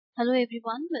Hello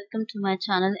everyone, welcome to my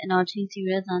channel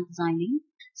nrginteriors&designing.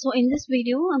 So in this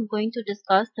video, I'm going to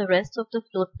discuss the rest of the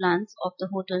floor plans of the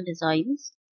hotel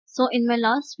designs. So in my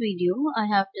last video, I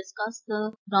have discussed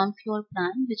the ground floor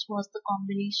plan, which was the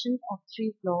combination of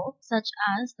three blocks such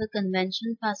as the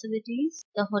convention facilities,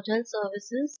 the hotel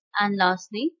services, and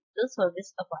lastly, the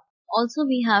service apartment. Also,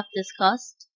 we have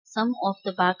discussed some of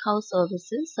the back house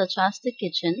services such as the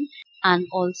kitchen and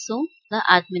also the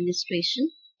administration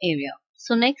area.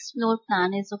 So next floor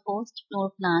plan is the first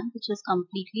floor plan, which is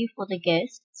completely for the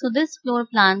guests. So this floor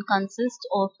plan consists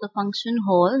of the function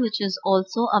hall, which is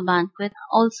also a banquet.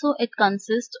 Also it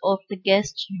consists of the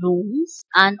guest rooms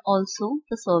and also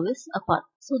the service apartment.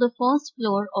 So the first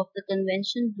floor of the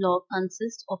convention block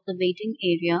consists of the waiting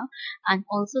area and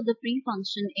also the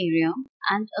pre-function area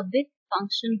and a big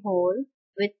function hall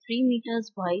with 3 meters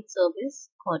wide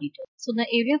service corridor. So the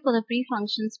area for the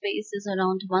pre-function space is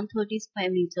around 130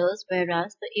 square meters,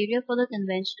 whereas the area for the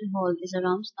convention hall is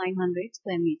around 900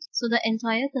 square meters. So the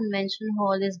entire convention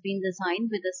hall is being designed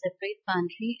with a separate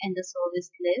pantry and a service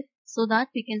lift so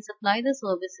that we can supply the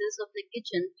services of the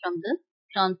kitchen from the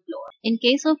ground floor. In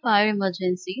case of fire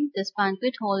emergency, this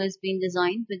banquet hall is being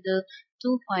designed with the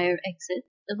 2 fire exits.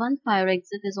 The one fire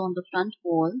exit is on the front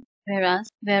wall, whereas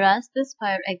this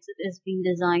fire exit is being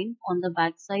designed on the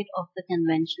back side of the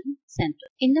convention center.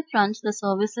 In the front, the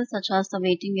services such as the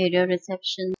waiting area,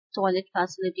 reception, toilet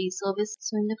facility, service.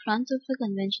 So in the front of the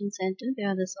convention center,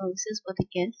 there are the services for the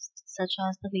guests such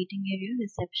as the waiting area,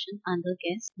 reception, and the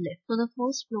guest lift. So the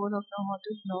first floor of the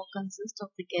hotel block consists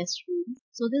of the guest room.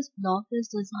 So this block is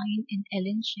designed in L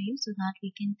shape so that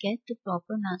we can get the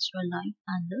proper natural light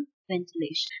and the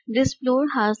ventilation. This floor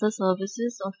has the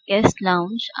services of guest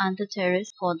lounge and the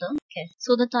terrace for the guests.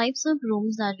 So the types of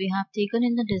rooms that we have taken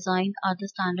in the design are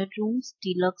the standard rooms,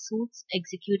 deluxe suites,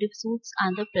 executive suites,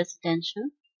 and the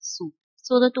presidential suite.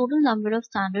 So the total number of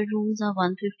standard rooms are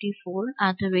 154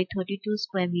 at the rate 32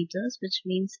 square meters, which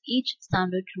means each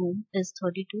standard room is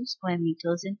 32 square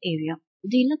meters in area.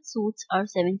 Deluxe suites are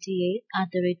 78 at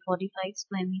the rate 45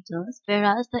 square meters,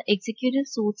 whereas the executive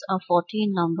suites are 40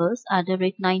 in numbers at the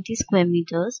rate 90 square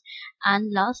meters,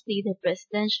 and lastly the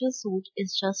presidential suite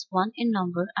is just 1 in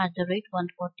number at the rate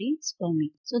 140 square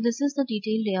meters. So this is the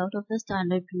detailed layout of the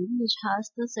standard room, which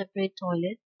has the separate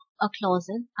toilet, a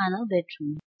closet, and a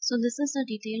bedroom. So this is the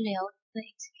detailed layout of the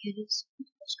executive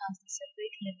suite, which has the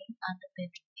separate living and the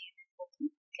bedroom area for the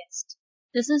guest.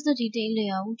 This is the detailed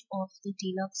layout of the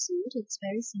deluxe suite. It's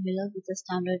very similar with the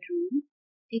standard room.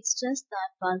 It's just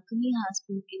that balcony has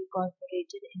been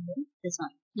incorporated in the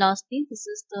design. Lastly, this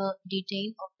is the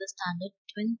detail of the standard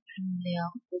twin room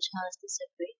layout, which has the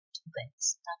separate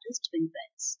beds, that is twin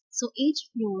beds. So each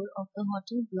floor of the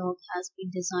hotel block has been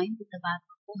designed with the back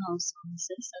of the house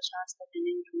services such as the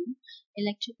linen room,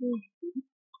 electrical room,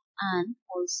 and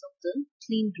also the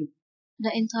clean room. The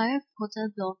entire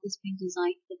hotel block is being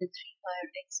designed with the 3 fire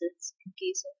exits in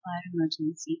case of fire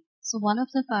emergency. So one of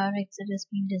the fire exit is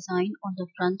being designed on the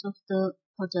front of the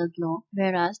hotel block,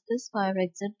 whereas this fire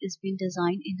exit is being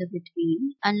designed in the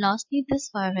between. And lastly, this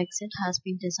fire exit has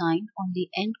been designed on the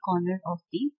end corner of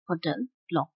the hotel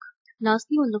block.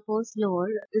 Lastly, on the first floor,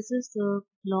 this is the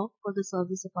block for the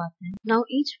service apartment. Now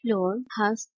each floor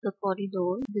has the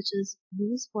corridor which is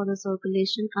used for the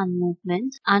circulation and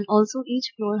movement, and also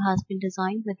each floor has been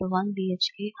designed with a 1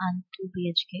 BHK and 2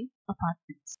 BHK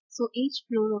apartments. So each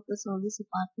floor of the service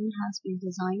apartment has been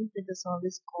designed with the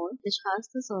service core, which has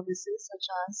the services such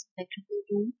as electrical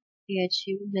room,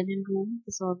 PHU, linen room,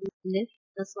 the service lift,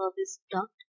 the service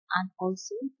duct, and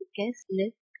also the guest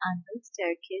lift and the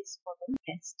staircase for the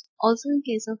guest. Also, in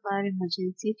case of fire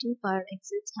emergency, 2 fire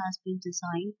exits has been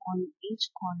designed on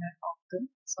each corner of the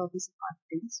service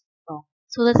apartments block.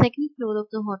 So the second floor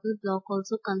of the hotel block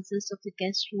also consists of the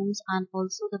guest rooms and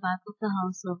also the back of the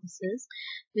house services,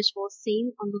 which was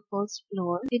seen on the first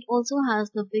floor. It also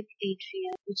has the big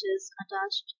atrium which is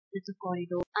attached with the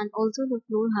corridor, and also the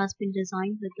floor has been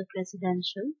designed with the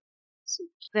presidential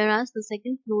suite, whereas the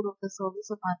second floor of the service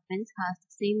apartments has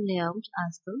the same layout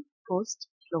as the first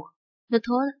floor. The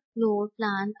third floor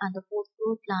plan and the fourth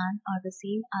floor plan are the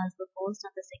same as the first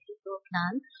and the second floor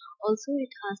plan. Also,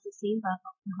 it has the same back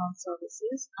of the house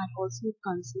services, and also it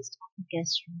consists of the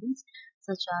guest rooms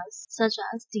such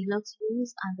as deluxe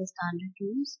rooms and the standard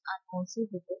rooms, and also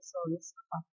with the service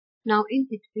apartment. Now in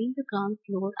between the ground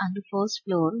floor and the first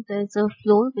floor, there is a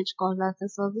floor which called as the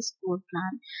service floor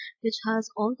plan, which has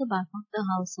all the back of the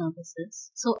house services.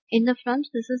 So in the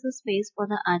front, this is the space for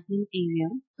the admin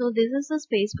area. So this is the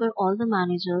space for all the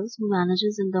managers who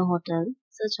manages in the hotel,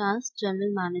 such as general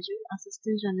manager,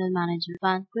 assistant general manager,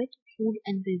 banquet, food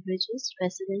and beverages,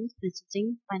 residents,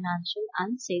 visiting, financial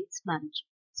and sales management.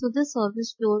 So this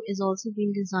service floor is also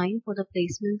being designed for the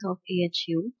placement of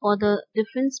AHU for the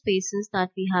different spaces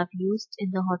that we have used in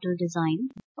the hotel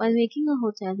design. While making a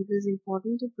hotel, it is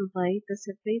important to provide the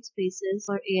separate spaces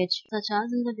for AHU, such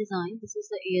as in the design, this is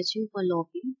the AHU for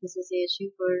lobby, this is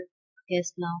AHU for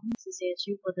guest lounge, this is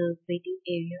AHU for the waiting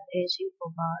area, AHU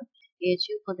for bar,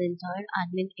 AHU for the entire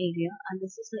admin area, and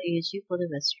this is the AHU for the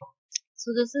restaurant.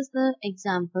 So this is the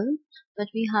example, but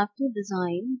we have to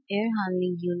design air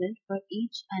handling unit for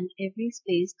each and every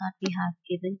space that we have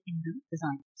given in the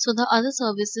design. So the other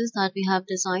services that we have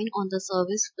designed on the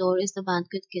service floor is the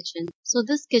banquet kitchen. So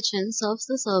this kitchen serves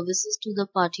the services to the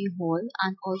party hall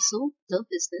and also the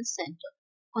business center.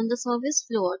 On the service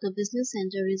floor, the business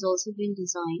center is also being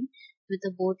designed with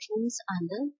the boardrooms and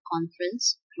the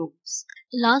conference rooms.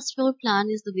 The last floor plan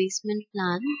is the basement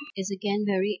plan, is again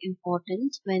very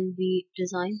important when we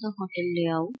design the hotel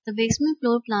layout. The basement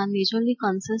floor plan majorly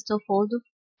consists of all the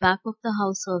back of the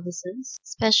house services,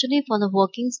 especially for the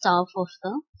working staff of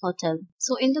the hotel.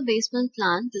 So in the basement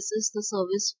plan, this is the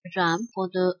service ramp for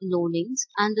the loadings,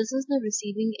 and this is the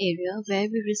receiving area where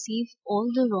we receive all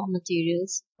the raw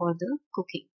materials for the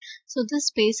cooking. So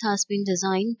this space has been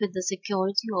designed with the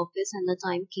security office and the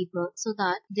timekeeper so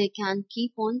that they can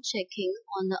keep on checking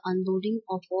on the unloading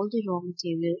of all the raw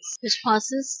materials, which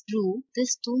passes through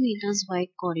this 2 meters wide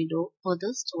corridor for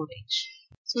the storage.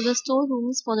 So the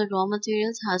storerooms for the raw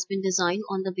materials has been designed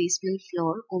on the basement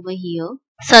floor over here,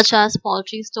 such as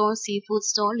poultry store, seafood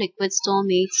store, liquid store,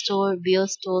 meat store, beer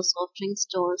store, soft drink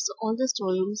store. So all the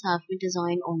storerooms have been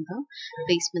designed on the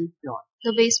basement floor.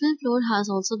 The basement floor has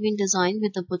also been designed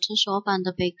with the butcher shop and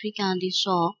the bakery candy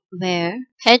shop, where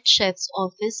head chef's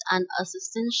office and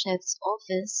assistant chef's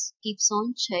office keeps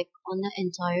on check on the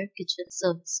entire kitchen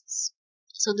services.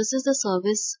 So this is the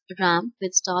service ramp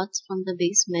which starts from the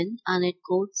basement and it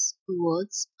goes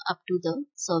towards up to the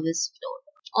service floor.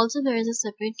 Also, there is a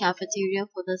separate cafeteria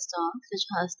for the staff which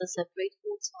has the separate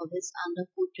food service and the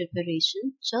food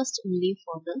preparation just only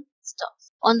for the staff.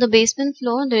 On the basement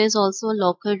floor, there is also a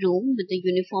locker room with the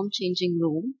uniform changing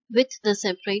room with the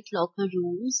separate locker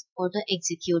rooms for the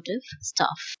executive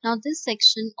staff. Now, this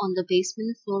section on the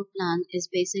basement floor plan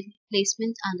is basically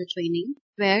placement and the training,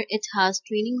 where it has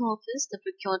training office, the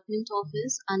procurement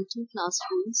office, and 2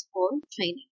 classrooms for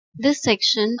training. This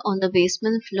section on the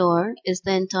basement floor is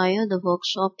the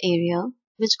workshop area,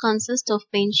 which consists of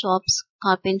paint shops,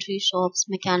 carpentry shops,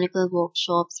 mechanical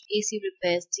workshops, AC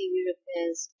repairs, TV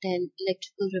repairs, then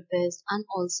electrical repairs, and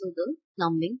also the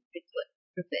plumbing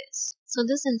repairs. So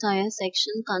this entire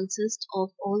section consists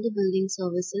of all the building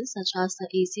services such as the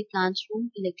AC plant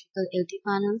room, electrical LT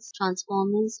panels,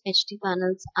 transformers, HT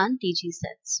panels, and DG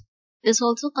sets. This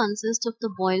also consists of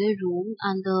the boiler room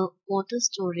and the water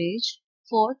storage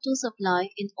to supply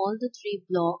in all the 3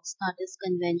 blocks, that is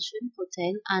convention,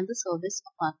 hotel, and the service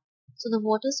apartment. So the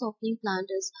water softening plant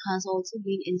has also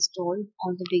been installed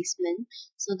on the basement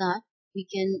so that we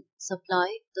can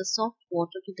supply the soft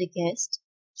water to the guest.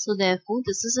 So therefore,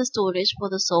 this is a storage for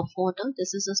the soft water,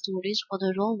 this is a storage for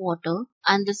the raw water,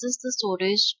 and this is the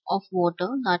storage of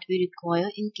water that we require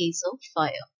in case of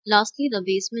fire. Lastly, the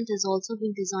basement is also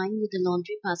been designed with the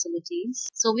laundry facilities.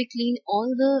 So we clean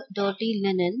all the dirty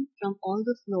linen from all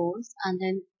the floors and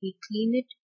then we clean it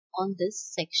on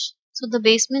this section. So the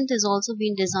basement is also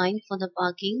been designed for the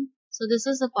parking. So this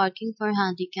is the parking for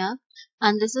handicap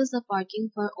and this is the parking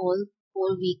for all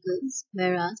 4 vehicles,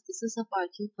 whereas this is a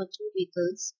parking for 2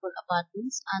 vehicles for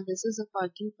apartments and this is a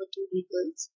parking for 2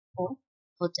 vehicles for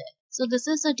hotel. So this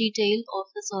is a detail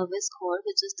of the service core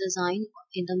which is designed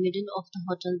in the middle of the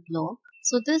hotel block.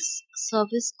 So this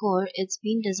service core it's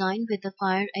been designed with the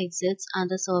fire exits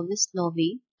and the service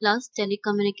lobby plus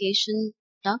telecommunication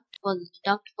duct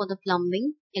for the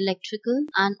plumbing, electrical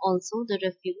and also the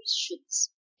refuse chutes.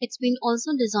 It's been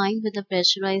also designed with the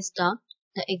pressurized duct,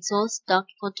 the exhaust duct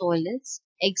for toilets,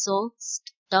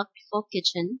 exhaust duct for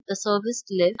kitchen, the service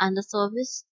lift and the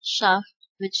service shaft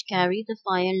which carry the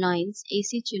fire lines,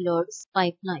 AC chillers,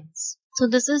 pipelines. So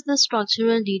this is the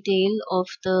structural detail of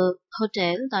the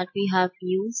hotel that we have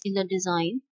used in the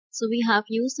design. So we have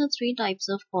used the 3 types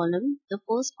of column. The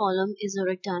first column is a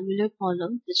rectangular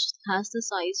column which has the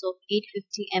size of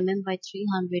 850 mm by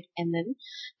 300 mm.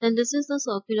 Then this is the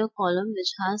circular column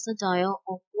which has a dia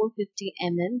of 450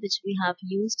 mm which we have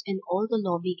used in all the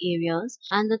lobby areas.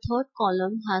 And the third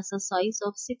column has a size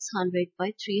of 600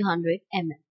 by 300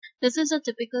 mm. This is a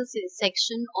typical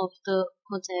section of the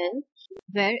hotel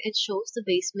where it shows the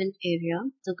basement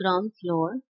area, the ground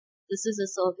floor. This is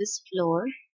the service floor.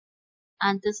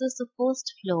 And this is the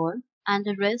first floor and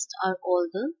the rest are all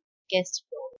the guest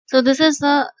floor. So this is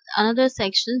the another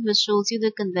section which shows you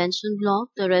the convention block,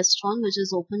 the restaurant which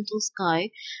is open to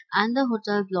sky, and the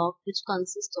hotel block which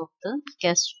consists of the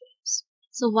guest rooms.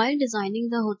 So while designing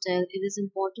the hotel, it is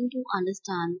important to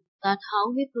understand that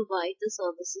how we provide the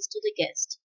services to the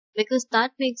guest, because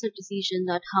that makes a decision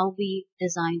that how we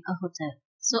design a hotel.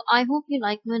 So I hope you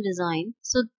like my design.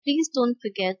 So please don't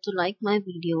forget to like my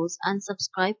videos and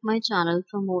subscribe my channel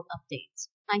for more updates.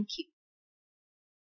 Thank you.